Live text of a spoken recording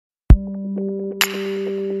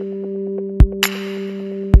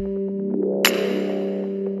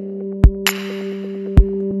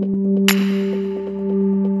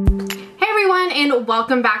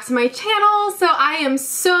welcome back to my channel. So I am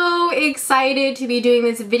so excited to be doing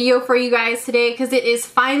this video for you guys today because it is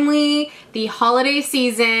finally the holiday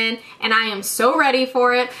season and I am so ready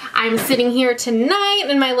for it. I'm sitting here tonight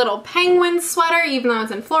in my little penguin sweater, even though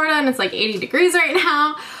it's in Florida and it's like 80 degrees right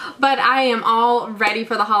now, but I am all ready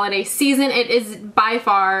for the holiday season. It is by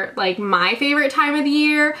far like my favorite time of the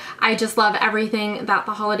year. I just love everything that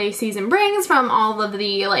the holiday season brings, from all of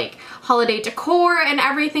the like holiday decor and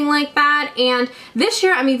everything like that. And this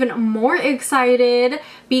year I'm even more excited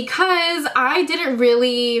because I didn't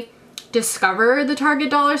really discover the Target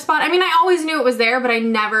dollar spot. I mean, I always knew it was there, but I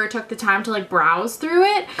never took the time to like browse through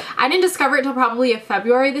it. I didn't discover it till probably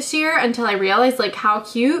February this year until I realized like how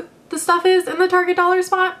cute the stuff is in the Target dollar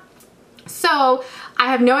spot. So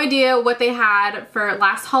I have no idea what they had for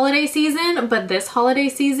last holiday season, but this holiday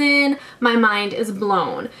season, my mind is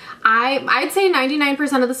blown. I'd say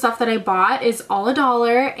 99% of the stuff that I bought is all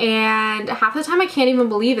 $1, and half the time I can't even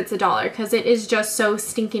believe it's $1 because it is just so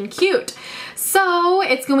stinking cute. So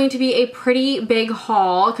it's going to be a pretty big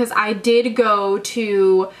haul because I did go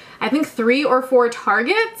to, I think, 3 or 4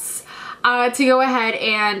 Targets to go ahead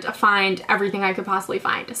and find everything I could possibly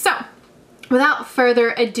find. So without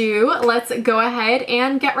further ado, let's go ahead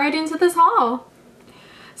and get right into this haul.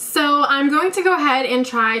 So I'm going to go ahead and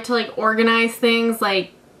try to like organize things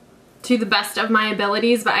like to the best of my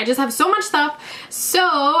abilities, but I just have so much stuff. So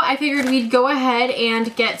I figured we'd go ahead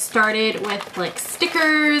and get started with like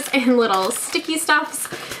stickers and little sticky stuffs.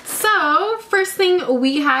 So first thing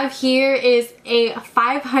we have here is a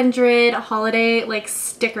 500 holiday like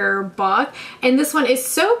sticker book, and this one is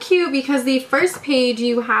so cute because the first page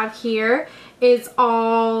you have here is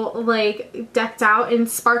all like decked out in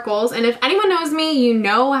sparkles, and if anyone knows me, you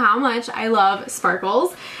know how much I love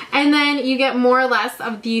sparkles. And then you get more or less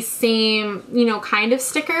of the same, you know, kind of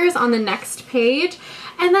stickers on the next page.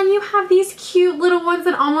 And then you have these cute little ones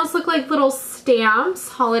that almost look like little stamps,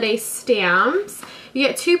 holiday stamps. You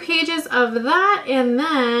get 2 pages of that, and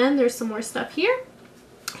then there's some more stuff here.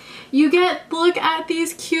 You get, look at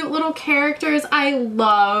these cute little characters. I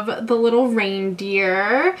love the little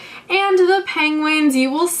reindeer and the penguins. You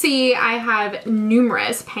will see I have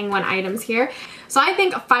numerous penguin items here. So I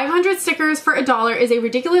think 500 stickers for $1 is a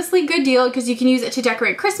ridiculously good deal because you can use it to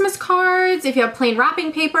decorate Christmas cards, if you have plain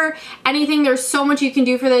wrapping paper, anything. There's so much you can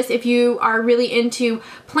do for this. If you are really into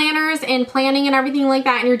planners and planning and everything like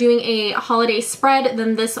that and you're doing a holiday spread,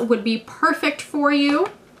 then this would be perfect for you.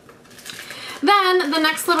 Then the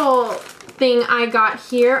next little thing I got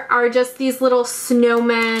here are just these little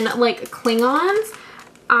snowmen like Klingons.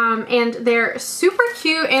 And they're super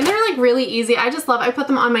cute and they're like really easy. I just love, I put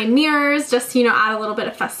them on my mirrors just to, you know, add a little bit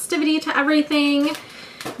of festivity to everything.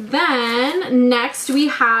 Then next we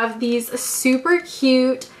have these super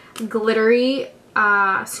cute glittery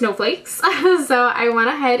snowflakes. So I went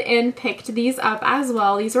ahead and picked these up as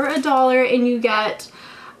well. These were $1 and you get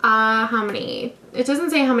how many? It doesn't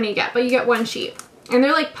say how many you get, but you get 1 sheet. And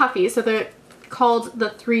they're like puffy, so they're called the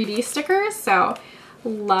 3D stickers, so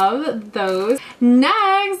love those.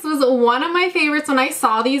 Next was one of my favorites. When I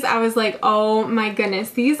saw these, I was like, oh my goodness,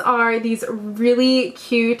 these are these really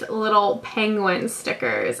cute little penguin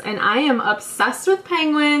stickers, and I am obsessed with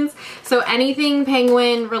penguins, so anything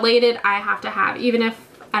penguin related I have to have, even if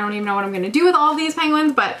I don't even know what I'm gonna do with all of these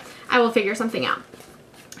penguins, but I will figure something out.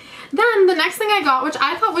 Then the next thing I got, which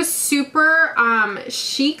I thought was super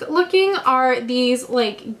chic looking, are these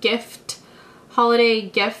like holiday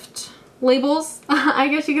gift labels, I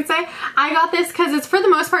guess you could say. I got this because it's, for the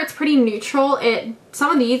most part, it's pretty neutral.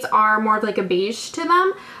 Some of these are more of like a beige to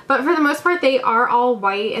them, but for the most part they are all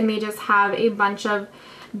white and they just have a bunch of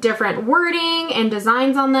different wording and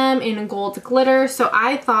designs on them in gold glitter. So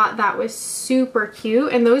I thought that was super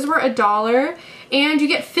cute, and those were $1 and you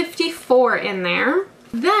get 54 in there.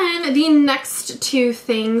 Then the next 2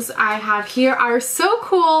 things I have here are so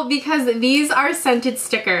cool because these are scented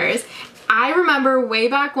stickers. I remember way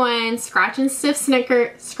back when scratch and sniff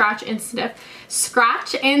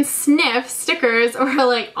stickers were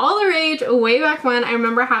like all the rage way back when. I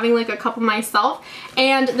remember having like a couple myself,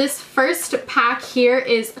 and this first pack here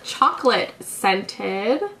is chocolate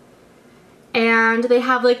scented. And they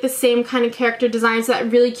have like the same kind of character designs, so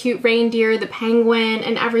that really cute reindeer, the penguin,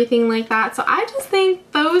 and everything like that. So I just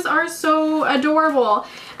think those are so adorable.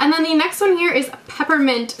 And then the next one here is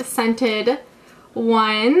peppermint scented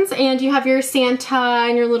ones, and you have your Santa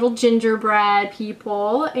and your little gingerbread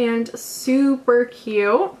people, and super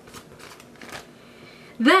cute.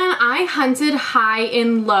 Then I hunted high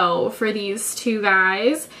and low for these two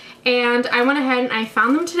guys, and I went ahead and I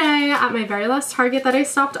found them today at my very last Target that I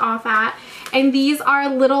stopped off at. And these are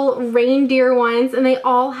little reindeer ones, and they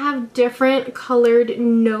all have different colored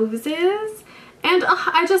noses. And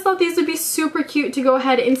I just thought these would be super cute to go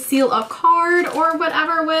ahead and seal a card or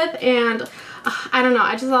whatever with. And I don't know,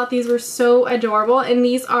 I just thought these were so adorable. And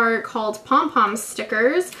these are called pom-pom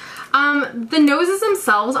stickers. The noses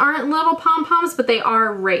themselves aren't little pom-poms, but they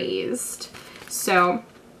are raised. So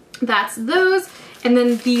that's those. And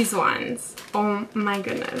then these ones. Oh my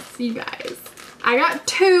goodness, you guys. I got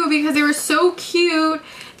two because they were so cute.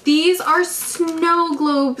 These are snow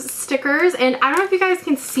globe stickers, and I don't know if you guys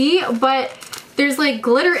can see, but there's like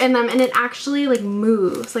glitter in them and it actually like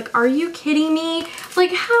moves. Like, are you kidding me?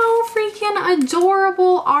 Like, how freaking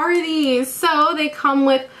adorable are these? So they come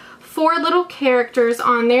with 4 little characters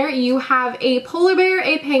on there. You have a polar bear,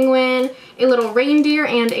 a penguin, a little reindeer,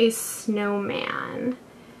 and a snowman.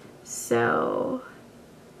 So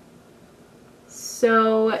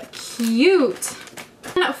cute.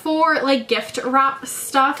 And for like gift wrap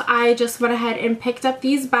stuff, I just went ahead and picked up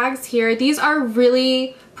these bags here. These are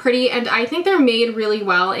really pretty, and I think they're made really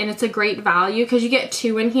well, and it's a great value because you get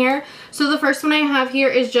 2 in here. So the first one I have here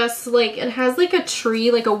is just like, it has like a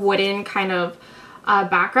tree, like a wooden kind of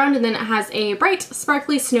background, and then it has a bright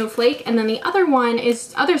sparkly snowflake, and then the other one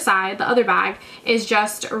is, other side, the other bag is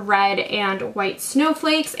just red and white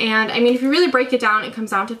snowflakes. And I mean, if you really break it down, it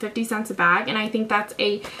comes down to 50 cents a bag, and I think that's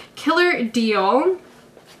a killer deal.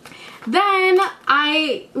 Then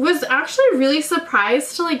I was actually really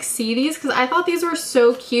surprised to like see these because I thought these were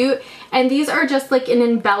so cute, and these are just like an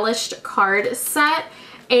embellished card set.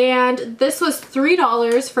 And this was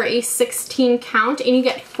 $3 for a 16 count, and you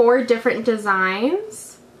get 4 different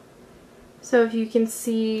designs. So if you can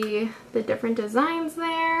see the different designs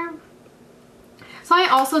there. So I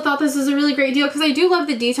also thought this was a really great deal because I do love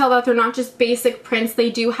the detail that they're not just basic prints. They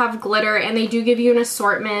do have glitter, and they do give you an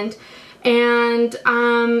assortment. And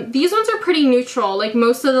these ones are pretty neutral. Like,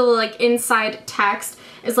 most of the like inside text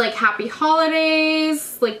is like happy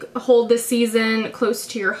holidays, like hold the season close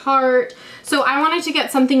to your heart. So I wanted to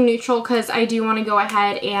get something neutral because I do want to go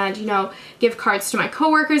ahead and, you know, give cards to my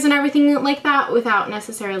coworkers and everything like that without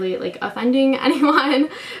necessarily like offending anyone.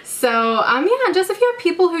 So yeah, just if you have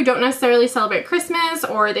people who don't necessarily celebrate Christmas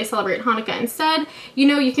or they celebrate Hanukkah instead, you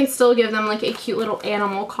know, you can still give them like a cute little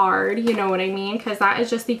animal card, you know what I mean? Because that is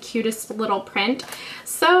just the cutest little print.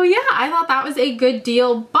 So yeah, I thought that was a good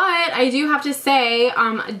deal, but I do have to say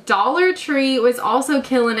Dollar Tree was also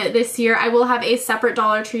killing it this year. I will have a separate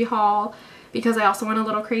Dollar Tree haul because I also went a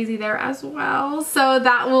little crazy there as well. So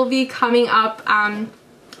that will be coming up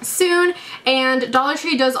soon. And Dollar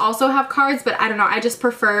Tree does also have cards, but I don't know, I just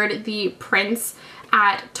preferred the prints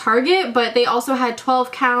at Target, but they also had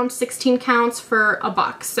 12 counts, 16 counts for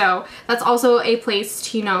 $1. So that's also a place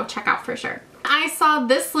to, you know, check out for sure. I saw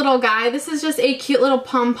this little guy. This is just a cute little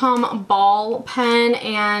pom-pom ball pen,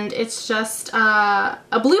 and it's just a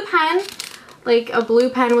blue pen, like a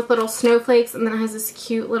blue pen with little snowflakes, and then it has this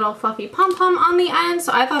cute little fluffy pom-pom on the end.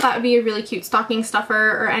 So I thought that would be a really cute stocking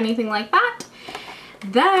stuffer or anything like that.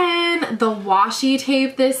 Then the washi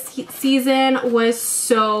tape this season was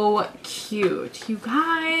so cute. You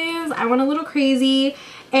guys, I went a little crazy.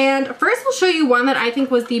 And first I'll show you one that I think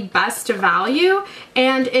was the best value,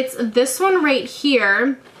 and it's this one right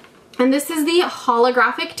here. And this is the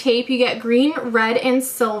holographic tape. You get green, red, and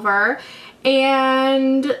silver.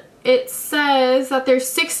 And it says that there's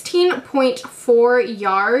 16.4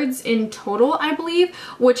 yards in total, I believe,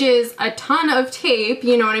 which is a ton of tape,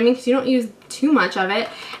 you know what I mean, because you don't use too much of it.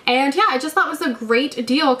 And yeah, I just thought it was a great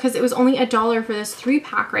deal because it was only $1 for this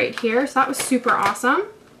 3-pack right here, so that was super awesome.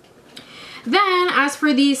 Then as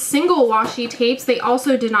for these single washi tapes, they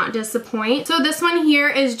also did not disappoint. So this one here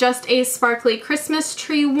is just a sparkly Christmas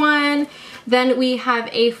tree one. Then we have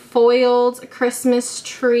a foiled Christmas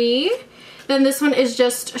tree. Then this one is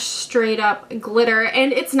just straight up glitter,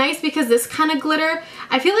 and it's nice because this kind of glitter,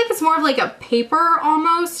 I feel like it's more of like a paper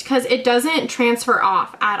almost because it doesn't transfer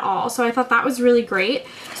off at all. So I thought that was really great.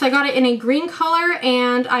 So I got it in a green color,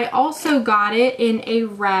 and I also got it in a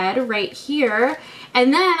red right here.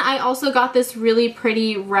 And then I also got this really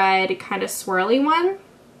pretty red kind of swirly one.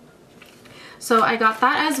 So I got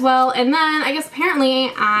that as well. And then I guess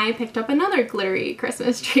apparently I picked up another glittery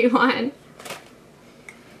Christmas tree one.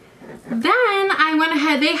 Then I went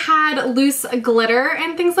ahead, they had loose glitter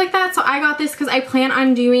and things like that, so I got this because I plan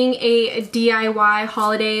on doing a DIY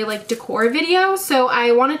holiday like decor video, so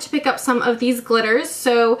I wanted to pick up some of these glitters.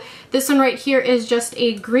 So this one right here is just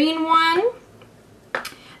a green one.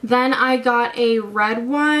 Then I got a red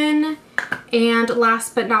one, and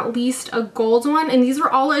last but not least, a gold one. And these were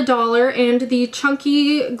all $1. And the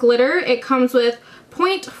chunky glitter, it comes with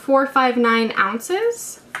 0.459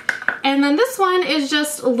 ounces. And then this one is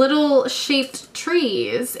just little shaped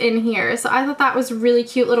trees in here. So I thought that was really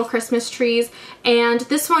cute, little Christmas trees. And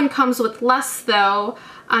this one comes with less though.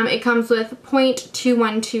 It comes with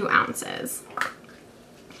 0.212 ounces.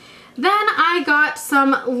 Then I got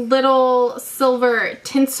some little silver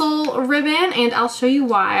tinsel ribbon, and I'll show you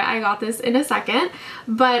why I got this in a second.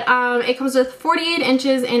 But it comes with 48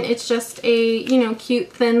 inches, and it's just a, you know,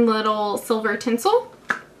 cute thin little silver tinsel.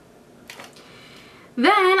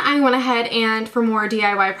 Then I went ahead and for more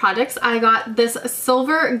DIY projects, I got this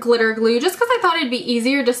silver glitter glue just because I thought it'd be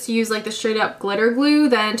easier just to use like the straight up glitter glue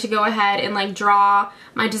than to go ahead and like draw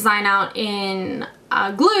my design out in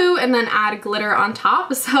glue and then add glitter on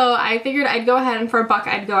top. So I figured I'd go ahead and for $1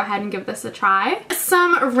 I'd go ahead and give this a try.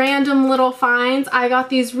 Some random little finds. I got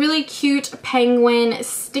these really cute penguin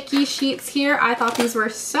sticky sheets here. I thought these were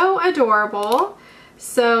so adorable.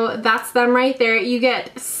 So that's them right there. You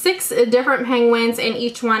get 6 different penguins and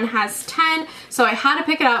each one has 10. So I had to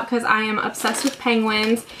pick it up because I am obsessed with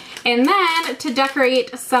penguins. And then to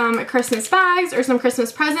decorate some Christmas bags or some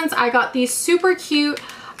Christmas presents, I got these super cute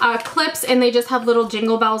clips, and they just have little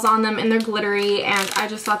jingle bells on them and they're glittery, and I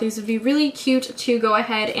just thought these would be really cute to go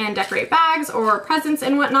ahead and decorate bags or presents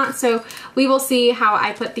and whatnot. So we will see how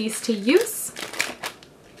I put these to use.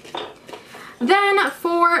 Then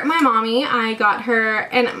for my mommy, I got her,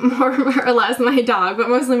 and more or less my dog, but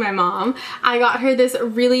mostly my mom, I got her this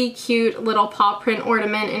really cute little paw print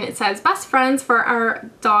ornament, and it says best friends for our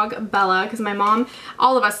dog Bella, because my mom,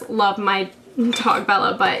 all of us love my dog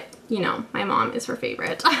Bella, but you know, my mom is her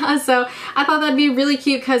favorite. So I thought that'd be really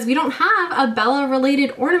cute because we don't have a Bella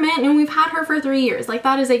related ornament and we've had her for 3 years. Like,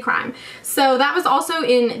 that is a crime. So that was also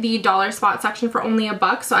in the dollar spot section for only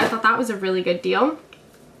 $1, so I thought that was a really good deal.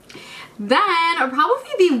 Then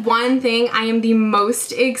probably the one thing I am the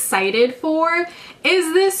most excited for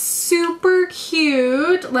is this super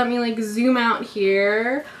cute, let me like zoom out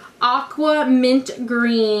here, aqua mint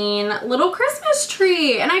green little Christmas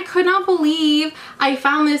tree, and I could not believe I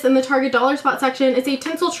found this in the Target dollar spot section. It's a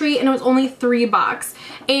tinsel tree and it was only $3,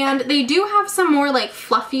 and they do have some more like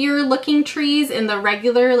fluffier looking trees in the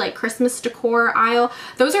regular like Christmas decor aisle.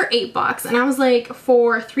 Those are $8, and I was like,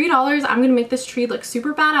 for $3 I'm gonna make this tree look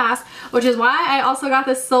super badass, which is why I also got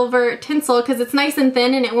this silver tinsel, because it's nice and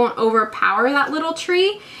thin and it won't overpower that little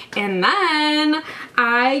tree. And then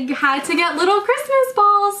I had to get little Christmas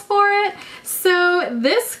balls for it. So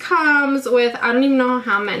this comes with, I don't even know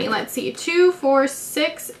how many, let's see, 2, 4,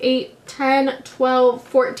 6, 8, 10, 12,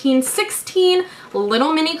 14, 16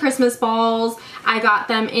 little mini Christmas balls. I got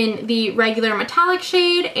them in the regular metallic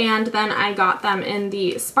shade, and then I got them in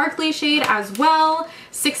the sparkly shade as well.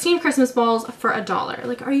 16 Christmas balls for $1.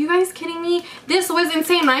 Like, are you guys kidding me? This was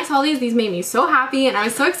insane. When I saw these made me so happy, and I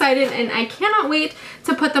was so excited, and I cannot wait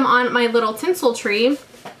to put them on my little tinsel tree.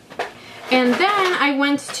 And then I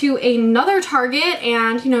went to another Target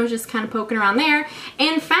and, you know, just kind of poking around there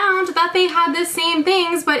and found that they had the same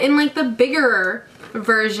things but in like the bigger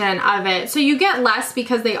version of it. So you get less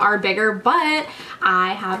because they are bigger, but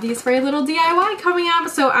I have these for a little DIY coming up.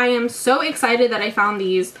 So I am so excited that I found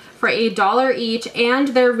these for $1 each, and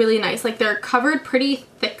they're really nice. Like, they're covered pretty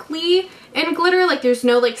thickly in glitter. Like, there's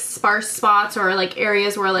no like sparse spots or like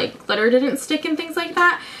areas where like glitter didn't stick and things like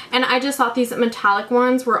that. And I just thought these metallic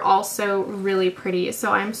ones were also really pretty.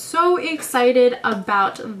 So I'm so excited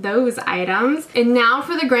about those items. And now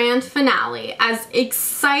for the grand finale. As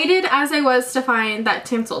excited as I was to find that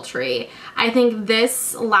tinsel tree, I think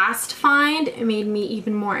this last find made me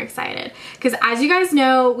even more excited. Because as you guys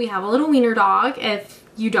know, we have a little wiener dog. If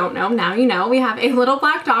you don't know, now you know. We have a little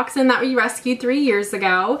black dachshund that we rescued 3 years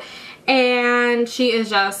ago. And she is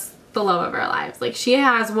just the love of our lives. Like, she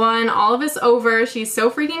has won all of us over. She's so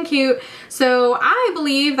freaking cute. So I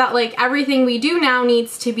believe that like everything we do now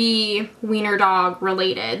needs to be wiener dog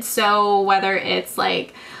related. So whether it's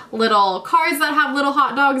like little cards that have little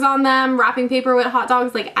hot dogs on them, wrapping paper with hot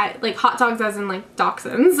dogs, like hot dogs as in like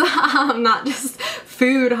dachshunds, not just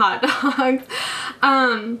food hot dogs.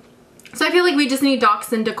 So I feel like we just need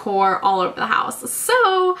dachshund decor all over the house.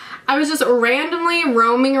 So I was just randomly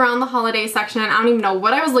roaming around the holiday section. I don't even know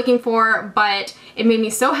what I was looking for, but it made me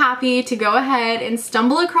so happy to go ahead and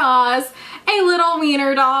stumble across a little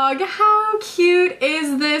wiener dog. How cute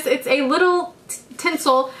is this? It's a little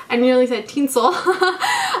tinsel, I nearly said tinsel.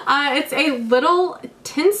 It's a little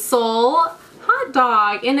tinsel hot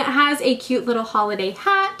dog, and it has a cute little holiday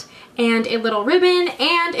hat and a little ribbon,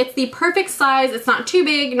 and it's the perfect size. It's not too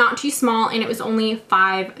big, not too small, and it was only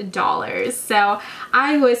 $5. So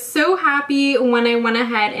I was so happy when I went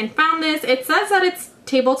ahead and found this. It says that it's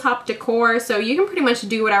tabletop decor, so you can pretty much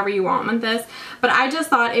do whatever you want with this, but I just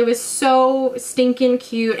thought it was so stinking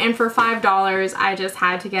cute, and for $5 I just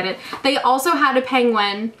had to get it. They also had a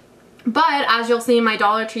penguin, but as you'll see in my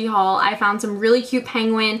Dollar Tree haul, I found some really cute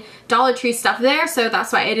penguin Dollar Tree stuff there, so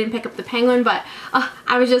that's why I didn't pick up the penguin. But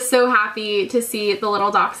I was just so happy to see the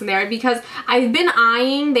little dachshund there, because I've been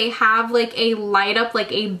eyeing, they have like a light up,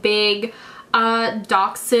 like a big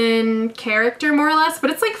dachshund character more or less, but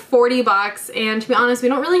it's like 40 bucks, and to be honest, we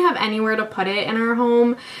don't really have anywhere to put it in our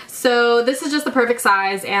home, so this is just the perfect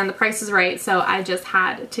size and the price is right, so I just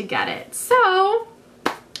had to get it. So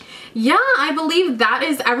yeah, I believe that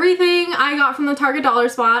is everything I got from the Target dollar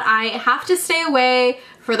spot. I have to stay away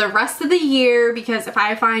for the rest of the year, because if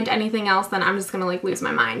I find anything else, then I'm just gonna like lose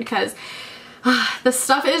my mind, because the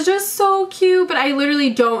stuff is just so cute, but I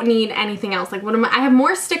literally don't need anything else. Like, I have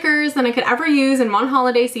more stickers than I could ever use in one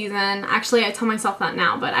holiday season. Actually, I tell myself that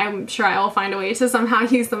now, but I'm sure I will find a way to somehow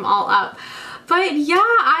use them all up. But yeah,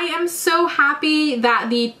 I am so happy that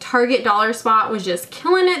the Target dollar spot was just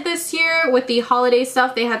killing it this year with the holiday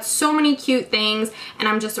stuff. They had so many cute things, and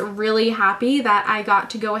I'm just really happy that I got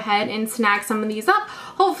to go ahead and snag some of these up.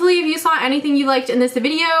 Hopefully, if you saw anything you liked in this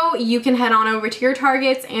video, you can head on over to your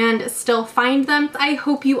Targets and still find them. I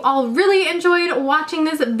hope you all really enjoyed watching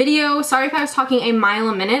this video. Sorry if I was talking a mile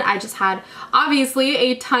a minute. I just had obviously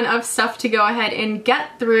a ton of stuff to go ahead and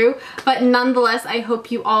get through, but nonetheless, I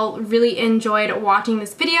hope you all really enjoyed watching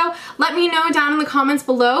this video. Let me know down in the comments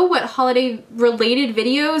below what holiday related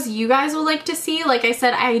videos you guys would like to see. Like I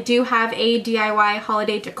said, I do have a DIY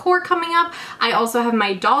holiday decor coming up. I also have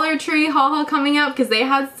my Dollar Tree haul coming up, because they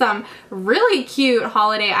had some really cute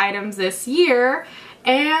holiday items this year.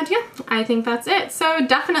 And yeah, I think that's it. So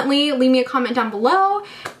definitely leave me a comment down below.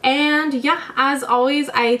 And yeah, as always,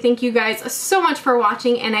 I thank you guys so much for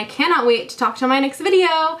watching, and I cannot wait to talk to you in my next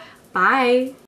video. Bye!